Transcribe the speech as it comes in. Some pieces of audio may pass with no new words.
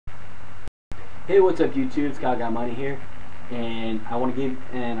Hey, what's up YouTube? It's Kyle Got Money here, and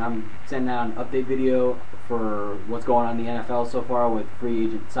I'm sending out an update video for what's going on in the NFL so far with free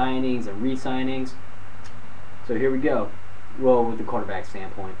agent signings and re-signings. So here we go. Well, with the quarterback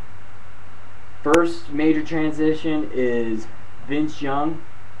standpoint. First major transition is Vince Young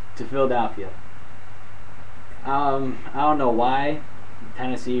to Philadelphia. I don't know why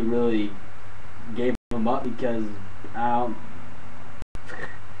Tennessee really gave him up because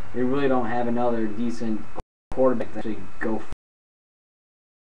they really don't have another decent quarterback to actually go for.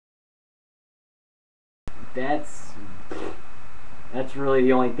 That's really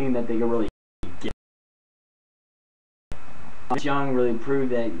the only thing that they can really get. Young really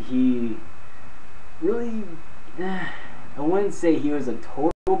proved that he really, I wouldn't say he was a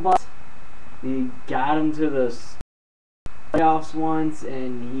total bust. He got him to the playoffs once,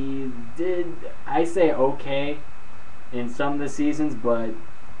 and he did, I say, okay in some of the seasons, but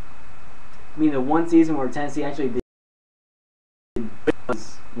I mean, the one season where Tennessee actually did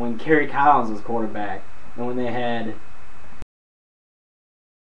was when Kerry Collins was quarterback, and when they had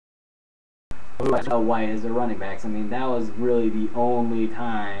White as their running backs. I mean, that was really the only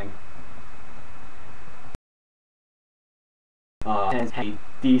time Tennessee had a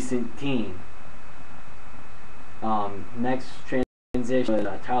decent team. Next transition was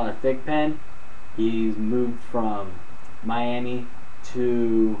Tyler Thigpen. He's moved from Miami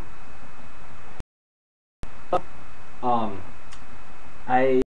to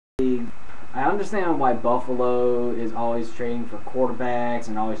I understand why Buffalo is always trading for quarterbacks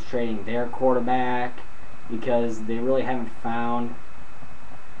and always trading their quarterback, because they really haven't found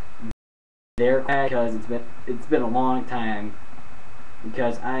their quarterback, because it's been a long time,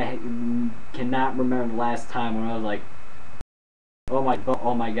 because I cannot remember the last time when I was like,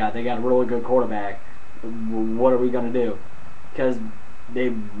 oh my god, they got a really good quarterback, what are we gonna do? Because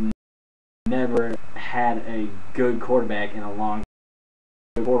they've never had a good quarterback in a long time.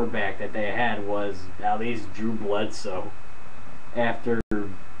 The quarterback that they had was at least Drew Bledsoe after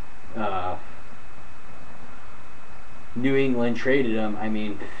New England traded him. I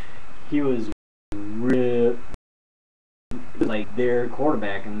mean, he was real, like their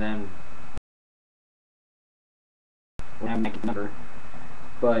quarterback, and then I can't remember.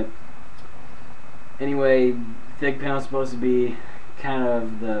 But anyway, Thigpen was supposed to be kind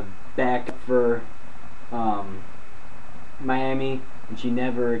of the backup for Miami, and she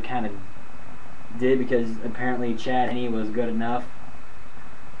never kind of did, because apparently Chad Henne was good enough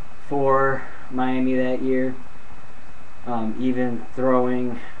for Miami that year, even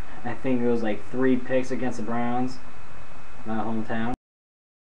throwing, I think it was like 3 picks against the Browns, my hometown.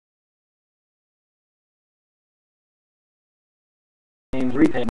 And 3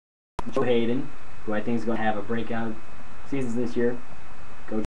 picks. Joe Hayden, who I think is going to have a breakout season this year.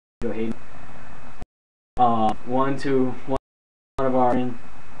 Go Joe Hayden. One of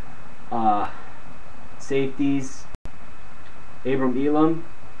our safeties, Abram Elam,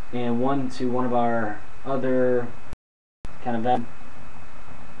 and one of our other kind of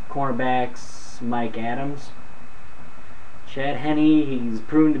cornerbacks, Mike Adams. Chad Henne, he's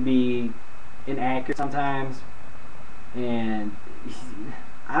proven to be inaccurate sometimes, and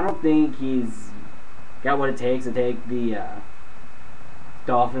I don't think he's got what it takes to take the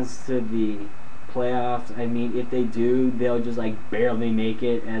Dolphins to the playoffs. I mean, if they do, they'll just like barely make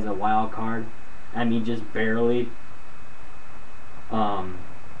it as a wild card. I mean, just barely.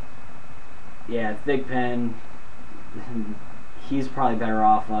 Yeah, Thigpen, he's probably better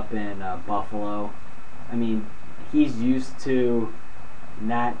off up in Buffalo. I mean, he's used to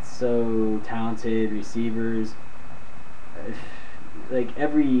not so talented receivers. Like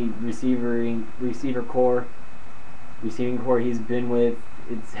every receiving core he's been with,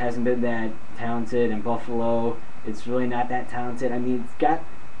 it hasn't been that talented. In Buffalo, it's really not that talented. I mean,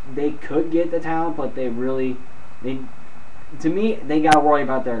 they could get the talent, but to me, they got to worry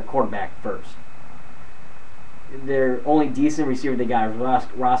about their quarterback first. Their only decent receiver they got is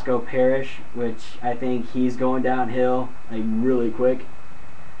Roscoe Parrish, which I think he's going downhill like really quick,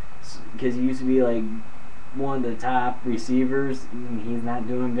 because he used to be like one of the top receivers, and he's not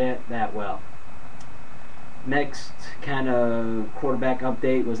doing that well. Next kind of quarterback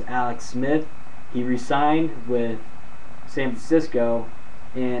update was Alex Smith. He re-signed with San Francisco,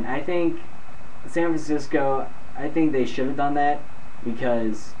 and I think San Francisco, I think they should have done that,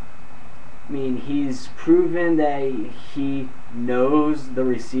 because I mean, he's proven that he knows the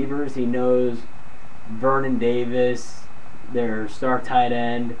receivers. He knows Vernon Davis, their star tight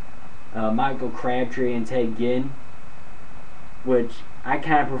end, Michael Crabtree, and Ted Ginn, which I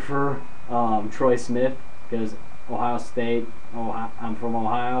kind of prefer Troy Smith, because Ohio State, I'm from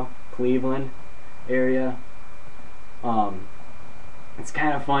Ohio, Cleveland. area. It's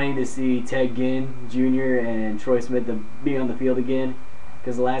kind of funny to see Ted Ginn Jr. and Troy Smith be on the field again,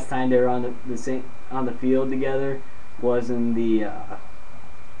 because the last time they were on the field together was in the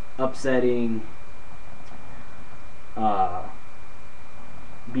upsetting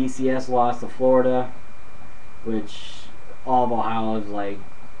BCS loss to Florida, which all of Ohio was like,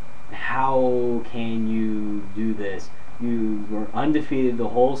 how can you do this? You were undefeated the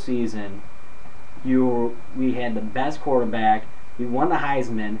whole season. We had the best quarterback. We won the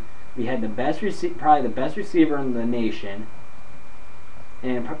Heisman. We had the best probably the best receiver in the nation,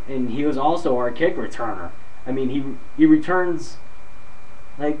 and he was also our kick returner. I mean, he returns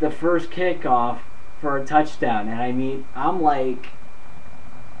like the first kickoff for a touchdown, and I mean, I'm like,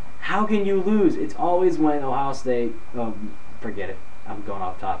 how can you lose? It's always when Ohio State. Forget it. I'm going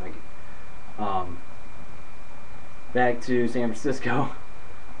off topic. Back to San Francisco.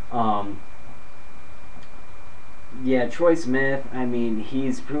 Yeah, Troy Smith, I mean,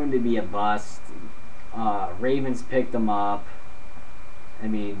 he's proven to be a bust. Ravens picked him up. I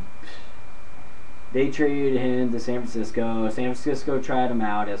mean, they traded him to San Francisco. San Francisco tried him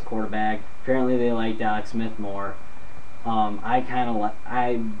out as quarterback. Apparently they liked Alex Smith more.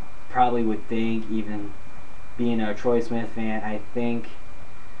 I probably would think, even being a Troy Smith fan, I think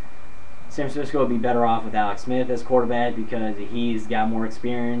San Francisco would be better off with Alex Smith as quarterback because he's got more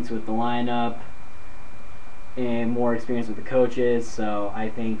experience with the lineup and more experience with the coaches, so I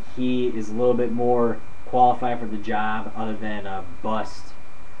think he is a little bit more qualified for the job other than a bust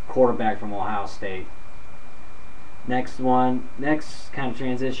quarterback from Ohio State. Next kind of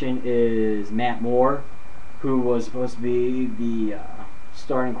transition is Matt Moore, who was supposed to be the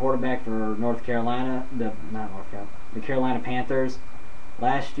starting quarterback for the Carolina Panthers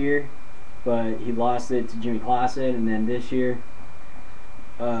last year, but he lost it to Jimmy Clausen, and then this year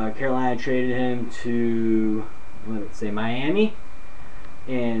Carolina traded him to, Miami,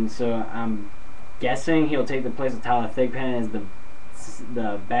 and so I'm guessing he'll take the place of Tyler Thigpen as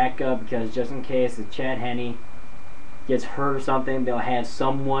the backup, because just in case if Chad Henne gets hurt or something, they'll have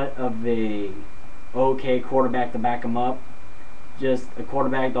somewhat of a okay quarterback to back him up. Just a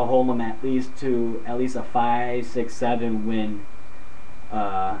quarterback to hold him at least a 5, 6, 7 win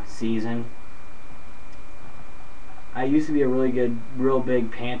season. I used to be a real big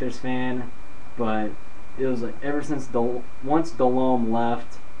Panthers fan, but it was like ever since once Delhomme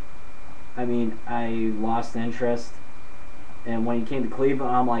left, I mean, I lost interest. And when he came to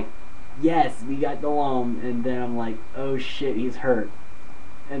Cleveland, I'm like, yes, we got Delhomme, and then I'm like, oh shit, he's hurt.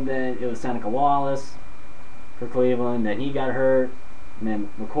 And then it was Seneca Wallace for Cleveland, then he got hurt, and then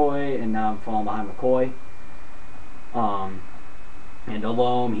McCoy, and now I'm falling behind McCoy. And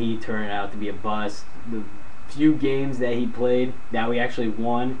Delhomme, he turned out to be a bust. The few games that he played that we actually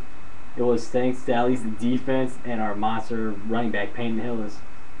won, it was thanks to at least the defense and our monster running back Peyton Hillis.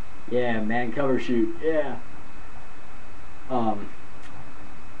 Yeah, man, cover shoot, yeah.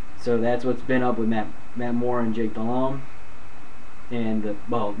 So that's what's been up with Matt Moore and Jake Delhomme. And the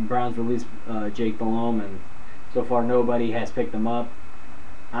Browns released Jake Delhomme, and so far nobody has picked him up.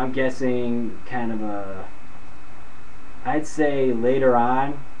 I'm guessing I'd say later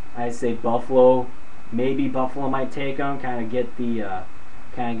on, I'd say Buffalo. Maybe Buffalo might take him, kind of get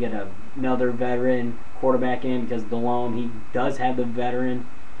another veteran quarterback in, because Delhomme, he does have the veteran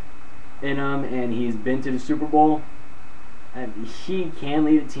in him, and he's been to the Super Bowl. He can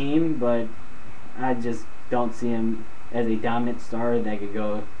lead a team, but I just don't see him as a dominant starter that could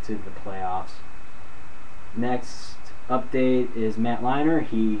go to the playoffs. Next update is Matt Leinart.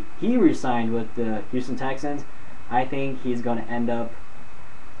 He re-signed with the Houston Texans. I think he's going to end up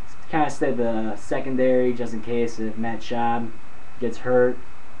kind of stay the secondary just in case if Matt Schaub gets hurt.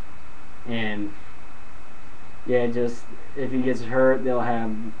 And yeah, just if he gets hurt, they'll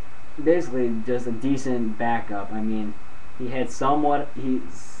have basically just a decent backup. I mean, he was somewhat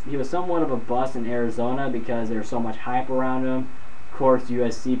of a bust in Arizona because there's so much hype around him. Of course,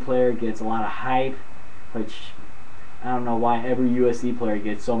 USC player gets a lot of hype, which I don't know why every USC player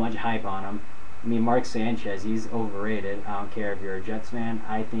gets so much hype on him. I mean, Mark Sanchez, he's overrated. I don't care if you're a Jets fan.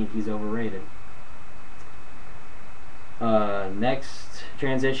 I think he's overrated. Next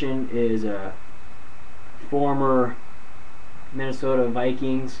transition is a former Minnesota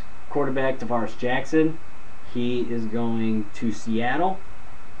Vikings quarterback, Tavares Jackson. He is going to Seattle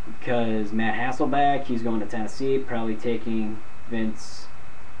because Matt Hasselbeck, he's going to Tennessee, probably taking Vince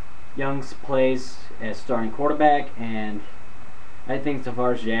Young's place as starting quarterback. And I think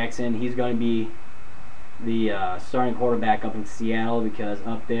Tavares Jackson, he's going to be the starting quarterback up in Seattle, because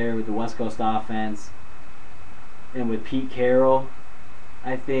up there with the West Coast offense and with Pete Carroll,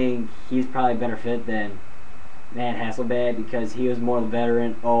 I think he's probably a better fit than Matt Hasselbeck because he was more the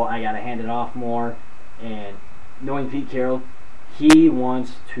veteran. Oh, I got to hand it off more. And knowing Pete Carroll, he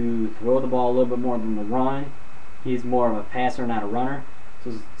wants to throw the ball a little bit more than the run. He's more of a passer, not a runner.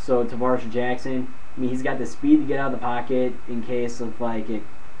 So Tavares Jackson, I mean, he's got the speed to get out of the pocket in case of like it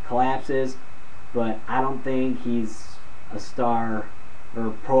collapses, but I don't think he's a star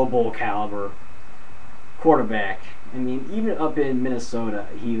or Pro Bowl caliber quarterback. I mean, even up in Minnesota,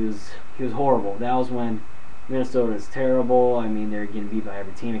 he was horrible. That was when Minnesota was terrible. I mean, they're getting beat by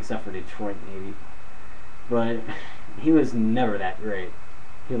every team except for Detroit, maybe. But he was never that great.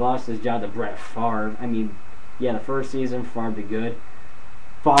 He lost his job to Brett Favre. I mean, yeah, the first season, Favre did good.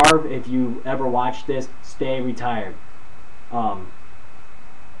 Favre, if you ever watch this, stay retired. Tavares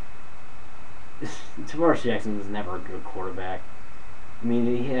Jackson was never a good quarterback. I mean,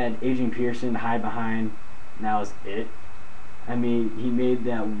 he had Adrian Peterson to hide behind, and that was it. I mean, he made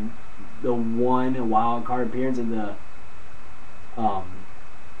the one wild card appearance in the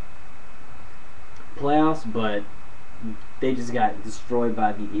playoffs, but they just got destroyed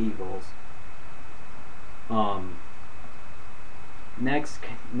by the Eagles.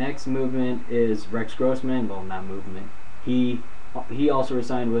 Next movement is Rex Grossman. Well, not movement. He also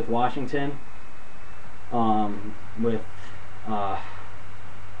resigned with Washington. With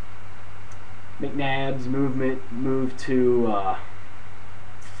McNabb's moved to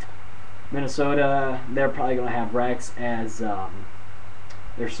Minnesota. They're probably going to have Rex as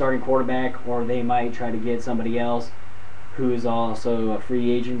their starting quarterback, or they might try to get somebody else who is also a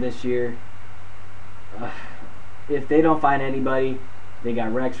free agent this year. If they don't find anybody, they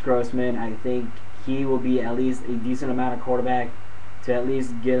got Rex Grossman. I think he will be at least a decent amount of quarterback to at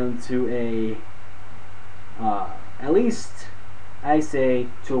least get him to a at least I say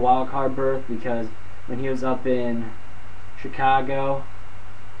to a wild card berth, because when he was up in Chicago,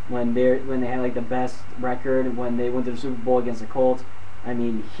 when they had like the best record, when they went to the Super Bowl against the Colts, I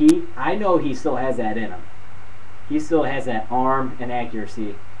mean, I know he still has that in him. He still has that arm and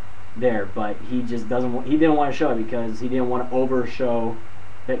accuracy there, but he just doesn't. He didn't want to show it because he didn't want to overshow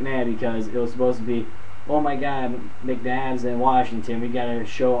McNabb, because it was supposed to be, oh my God, McNabb's in Washington. We got to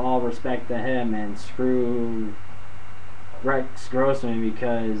show all respect to him and screw Rex Grossman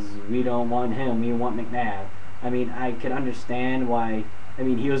because we don't want him. We want McNabb. I mean, I could understand why. I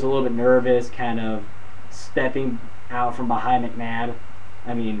mean, he was a little bit nervous, kind of stepping out from behind McNabb.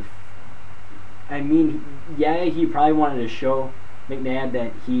 I mean, yeah, he probably wanted to show McNabb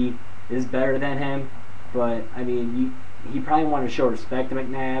that he is better than him, but I mean, he probably wanted to show respect to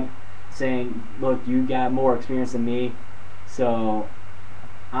McNabb, saying, look, you got more experience than me, so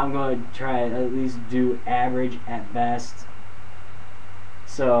I'm going to try to at least do average at best.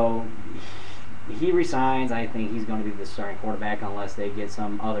 So he resigns. I think he's going to be the starting quarterback unless they get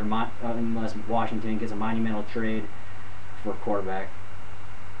some other unless Washington gets a monumental trade for quarterback.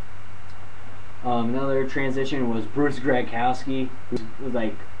 Another transition was Bruce Gradkowski, who was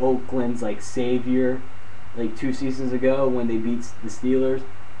like Oakland's like savior like 2 seasons ago when they beat the Steelers.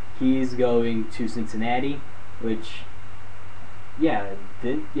 He's going to Cincinnati, which they're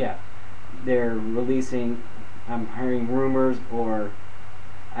releasing. I'm hearing rumors, or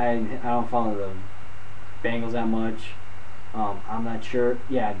I don't follow the Bengals that much. I'm not sure.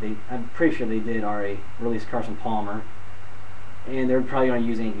 Yeah, I'm pretty sure they did already release Carson Palmer. And they're probably going to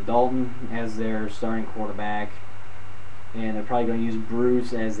use Andy Dalton as their starting quarterback. And they're probably going to use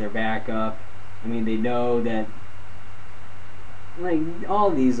Bruce as their backup. I mean, they know that like all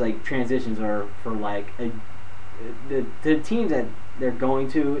of these like transitions are for like the teams that they're going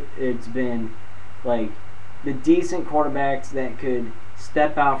to. It's been like the decent quarterbacks that could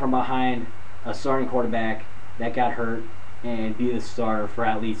step out from behind a starting quarterback that got hurt and be the starter for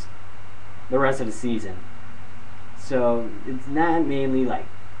at least the rest of the season. So it's not mainly like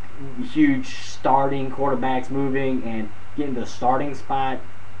huge starting quarterbacks moving and getting the starting spot.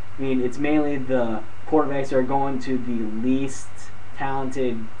 I mean, it's mainly the quarterbacks that are going to the least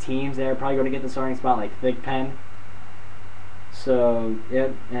talented teams that are probably going to get the starting spot, like Big Pen. So,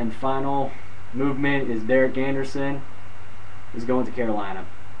 yep, and final movement is Derek Anderson is going to Carolina.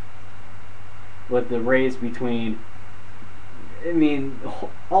 With the race between, I mean,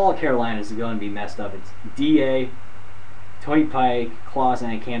 all Carolina is going to be messed up. It's D.A., Tony Pike, Clausen,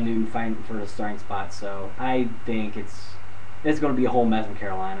 and Cam Newton fighting for the starting spot. So I think it's going to be a whole mess in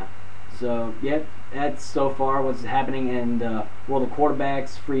Carolina. So, yep, that's so far what's happening in the world of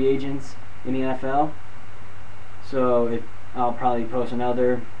quarterbacks, free agents in the NFL. So I'll probably post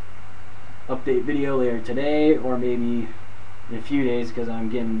another update video later today, or maybe in a few days, because I'm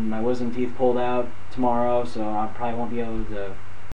getting my wisdom teeth pulled out tomorrow, so I probably won't be able to